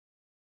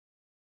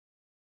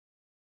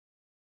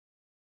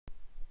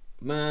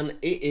Man,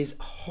 it is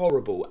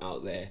horrible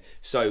out there.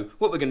 So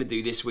what we're going to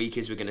do this week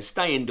is we're going to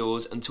stay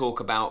indoors and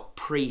talk about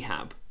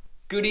prehab.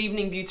 Good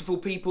evening, beautiful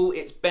people.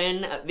 It's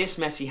Ben at This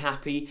Messy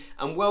Happy,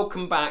 and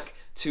welcome back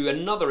to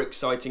another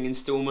exciting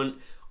instalment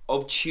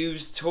of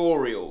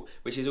Tutorial,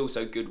 which is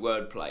also good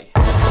wordplay.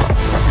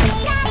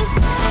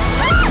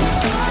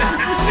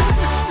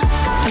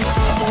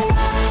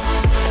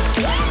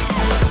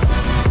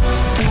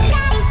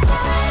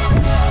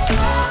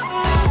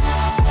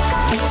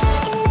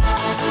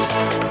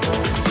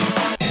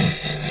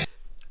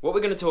 What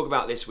we're going to talk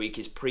about this week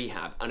is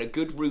prehab and a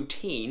good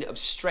routine of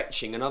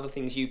stretching and other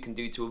things you can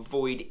do to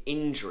avoid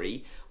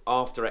injury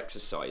after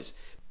exercise.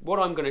 What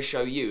I'm going to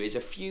show you is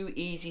a few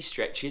easy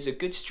stretches, a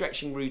good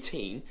stretching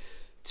routine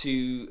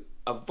to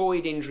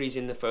avoid injuries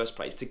in the first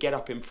place, to get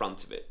up in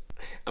front of it.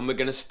 And we're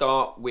going to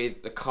start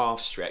with the calf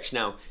stretch.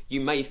 Now,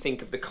 you may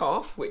think of the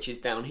calf, which is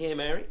down here,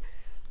 Mary.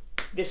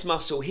 This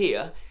muscle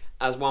here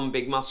as one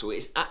big muscle.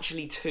 It's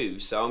actually two,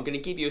 so I'm going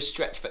to give you a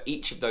stretch for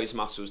each of those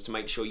muscles to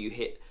make sure you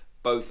hit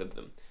both of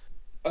them.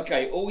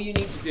 Okay, all you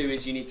need to do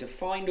is you need to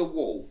find a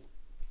wall.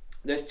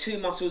 There's two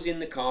muscles in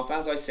the calf,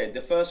 as I said. The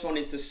first one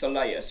is the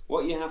soleus.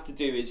 What you have to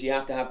do is you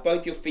have to have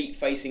both your feet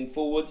facing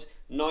forwards,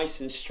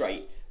 nice and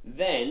straight.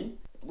 Then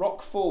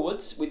rock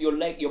forwards with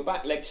your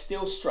back leg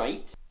still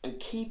straight, and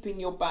keeping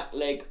your back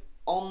leg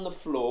on the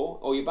floor,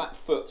 or your back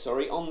foot,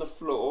 sorry, on the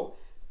floor.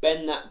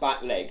 Bend that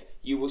back leg.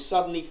 You will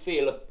suddenly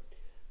feel a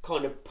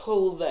kind of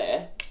pull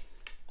there,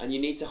 and you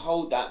need to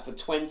hold that for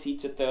 20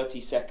 to 30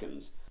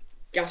 seconds.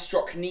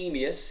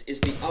 Gastrocnemius is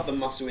the other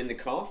muscle in the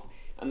calf,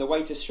 and the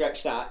way to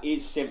stretch that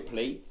is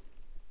simply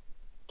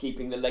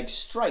keeping the leg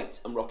straight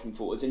and rocking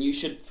forwards, and you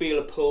should feel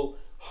a pull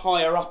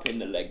higher up in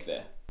the leg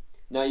there.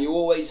 Now you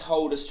always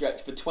hold a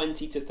stretch for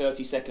 20 to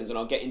 30 seconds, and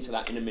I'll get into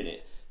that in a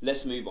minute.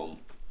 Let's move on.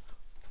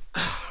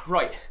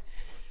 Right,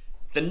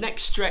 the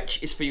next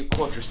stretch is for your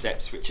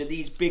quadriceps, which are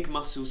these big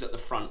muscles at the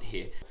front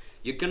here.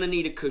 You're going to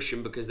need a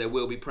cushion because there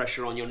will be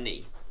pressure on your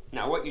knee.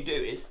 Now what you do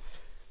is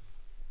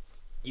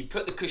you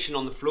put the cushion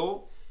on the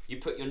floor, you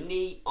put your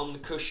knee on the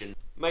cushion.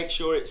 Make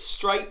sure it's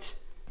straight,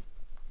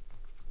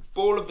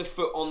 ball of the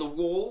foot on the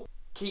wall.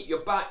 Keep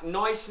your back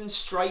nice and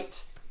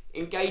straight,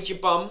 engage your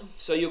bum,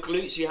 so your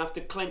glutes, you have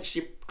to clench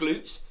your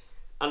glutes,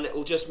 and it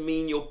will just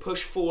mean you'll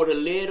push forward a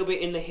little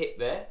bit in the hip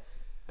there.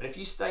 And if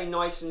you stay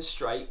nice and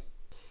straight,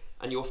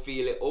 and you'll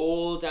feel it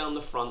all down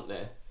the front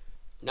there.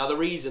 Now the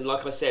reason,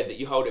 like I said, that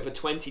you hold it for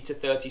 20 to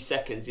 30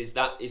 seconds is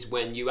that is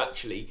when you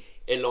actually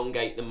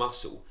elongate the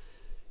muscle.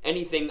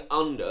 Anything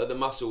under the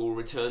muscle will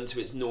return to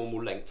its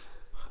normal length.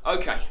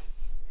 Okay,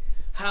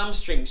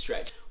 hamstring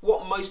stretch.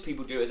 What most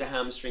people do as a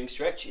hamstring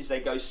stretch is they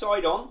go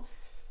side on,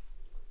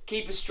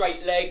 keep a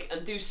straight leg,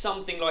 and do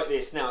something like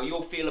this. Now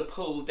you'll feel a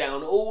pull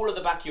down all of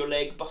the back of your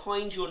leg,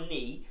 behind your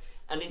knee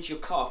and into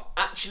your calf.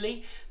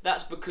 Actually,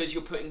 that's because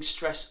you're putting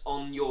stress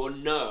on your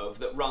nerve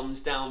that runs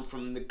down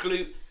from the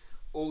glute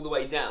all the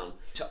way down.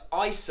 To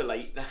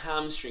isolate the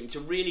hamstring, to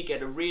really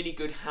get a really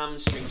good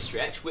hamstring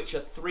stretch, which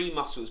are three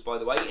muscles by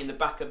the way in the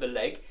back of the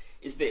leg,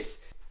 is this.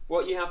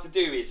 What you have to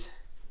do is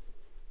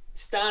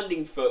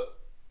standing foot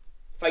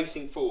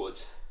facing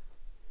forwards,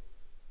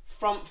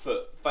 front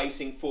foot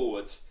facing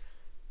forwards,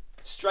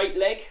 straight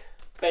leg,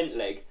 bent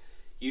leg.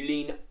 You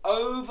lean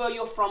over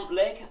your front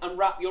leg and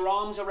wrap your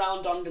arms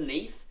around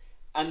underneath,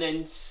 and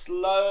then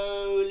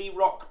slowly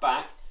rock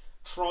back,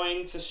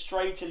 trying to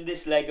straighten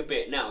this leg a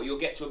bit. Now you'll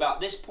get to about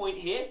this point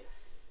here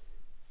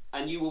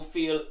and you will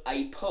feel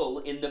a pull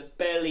in the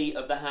belly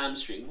of the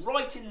hamstring,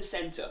 right in the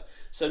center.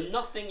 So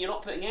nothing, you're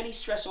not putting any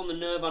stress on the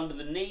nerve under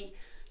the knee,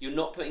 you're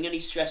not putting any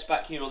stress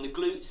back here on the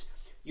glutes,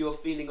 you're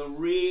feeling a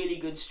really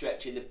good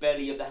stretch in the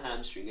belly of the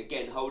hamstring.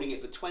 Again, holding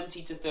it for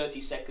 20 to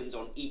 30 seconds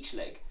on each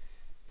leg.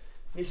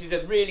 This is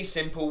a really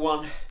simple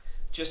one.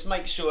 Just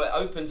make sure it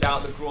opens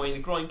out the groin. The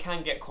groin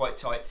can get quite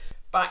tight.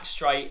 Back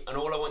straight, and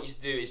all I want you to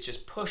do is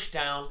just push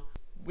down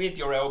with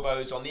your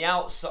elbows on the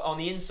outside, on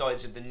the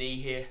insides of the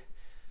knee here,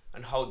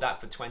 and hold that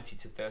for 20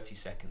 to 30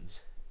 seconds.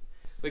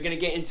 We're going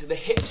to get into the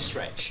hip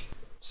stretch.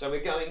 So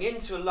we're going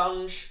into a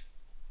lunge.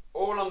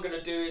 All I'm going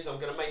to do is I'm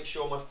going to make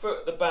sure my foot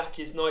at the back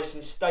is nice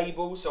and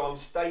stable, so I'm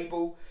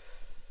stable.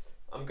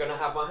 I'm going to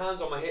have my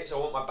hands on my hips, I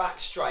want my back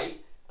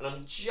straight, and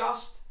I'm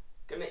just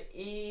going to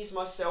ease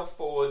myself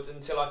forwards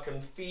until I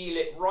can feel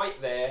it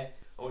right there.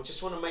 I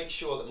just want to make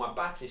sure that my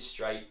back is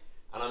straight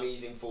and I'm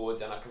easing forwards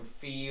and I can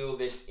feel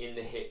this in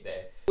the hip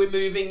there. We're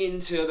moving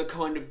into the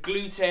kind of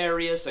glute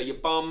area, so your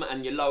bum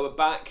and your lower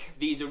back.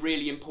 These are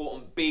really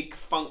important, big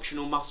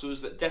functional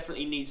muscles that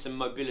definitely need some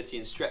mobility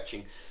and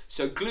stretching.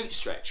 So glute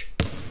stretch.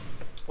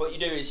 What you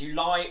do is you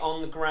lie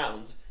on the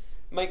ground.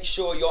 Make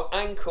sure your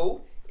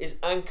ankle is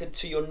anchored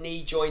to your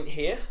knee joint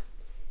here.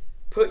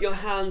 Put your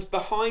hands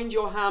behind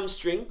your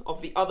hamstring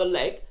of the other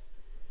leg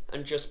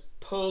and just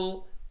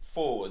pull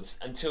forwards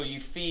until you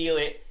feel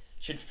it.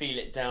 Should feel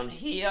it down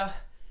here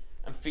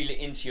and feel it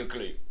into your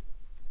glute.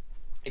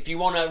 If you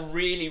want to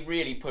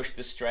really push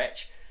the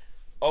stretch,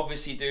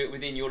 obviously do it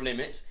within your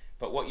limits,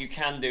 but what you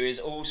can do is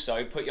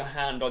also put your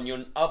hand on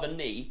your other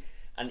knee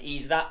and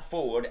ease that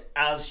forward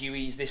as you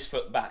ease this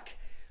foot back.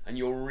 and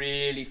you'll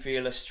really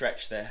feel a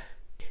stretch there.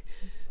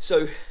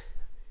 So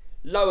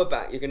lower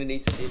back, you're going to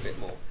need to see a bit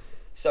more.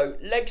 So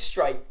legs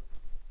straight,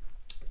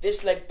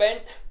 this leg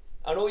bent,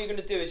 and all you're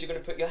going to do is you're going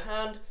to put your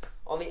hand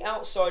on the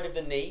outside of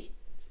the knee.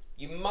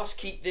 You must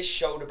keep this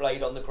shoulder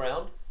blade on the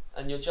ground,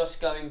 and you're just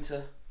going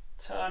to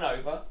turn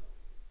over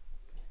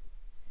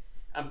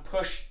and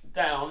push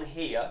down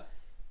here,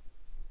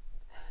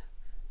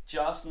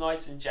 just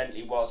nice and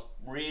gently, whilst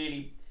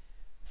really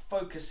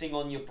focusing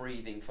on your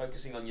breathing,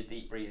 focusing on your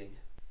deep breathing.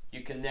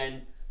 You can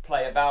then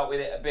play about with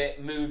it a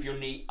bit, move your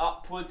knee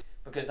upwards,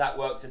 because that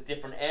works a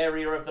different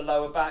area of the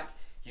lower back.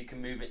 You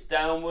can move it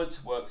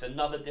downwards, works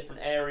another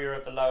different area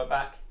of the lower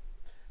back,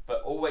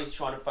 but always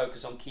trying to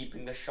focus on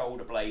keeping the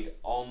shoulder blade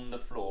on the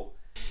floor.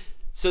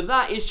 So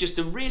that is just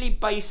a really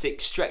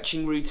basic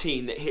stretching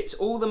routine that hits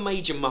all the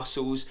major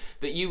muscles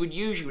that you would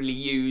usually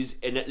use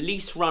in at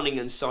least running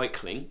and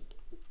cycling.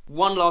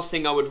 One last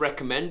thing I would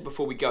recommend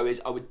before we go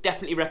is I would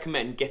definitely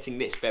recommend getting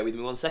this. Bear with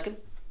me 1 second.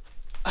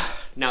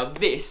 Now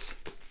this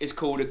is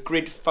called a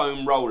grid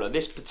foam roller.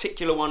 This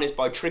particular one is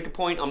by Trigger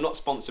Point. I'm not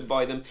sponsored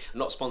by them. I'm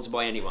not sponsored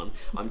by anyone.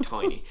 I'm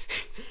tiny.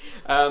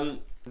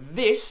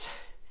 This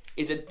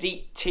is a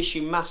deep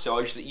tissue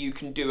massage that you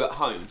can do at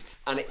home,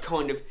 and it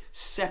kind of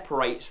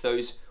separates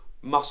those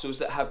muscles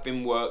that have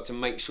been worked and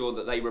make sure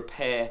that they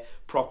repair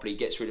properly,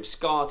 gets rid of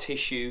scar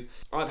tissue.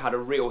 I've had a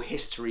real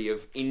history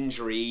of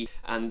injury,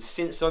 and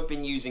since I've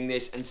been using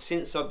this and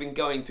since I've been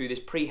going through this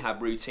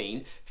prehab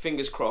routine,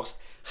 fingers crossed,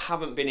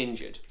 haven't been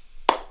injured.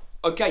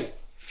 Okay,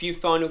 few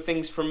final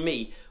things from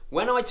me.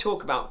 When I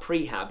talk about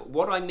prehab,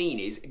 what I mean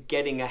is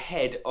getting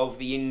ahead of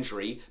the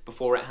injury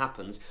before it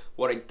happens.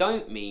 What I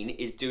don't mean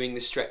is doing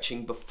the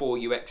stretching before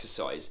you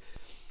exercise.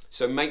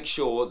 So make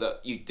sure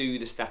that you do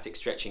the static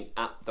stretching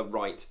at the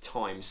right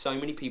time. So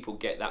many people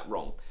get that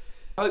wrong.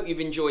 I hope you've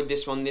enjoyed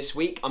this one this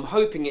week. I'm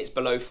hoping it's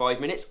below 5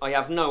 minutes. I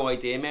have no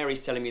idea.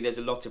 Mary's telling me there's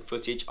a lot of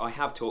footage. I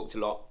have talked a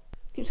lot.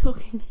 Keep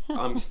talking.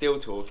 I'm still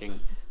talking.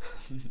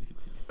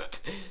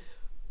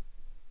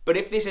 But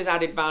if this has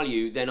added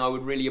value, then I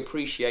would really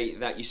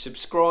appreciate that you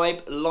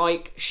subscribe,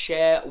 like,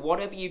 share,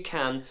 whatever you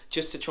can,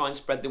 just to try and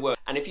spread the word.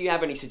 And if you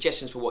have any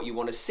suggestions for what you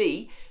want to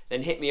see,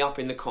 then hit me up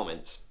in the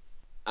comments.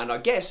 And I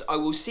guess I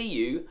will see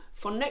you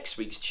for next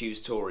week's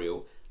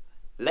tutorial.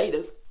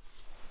 Laters.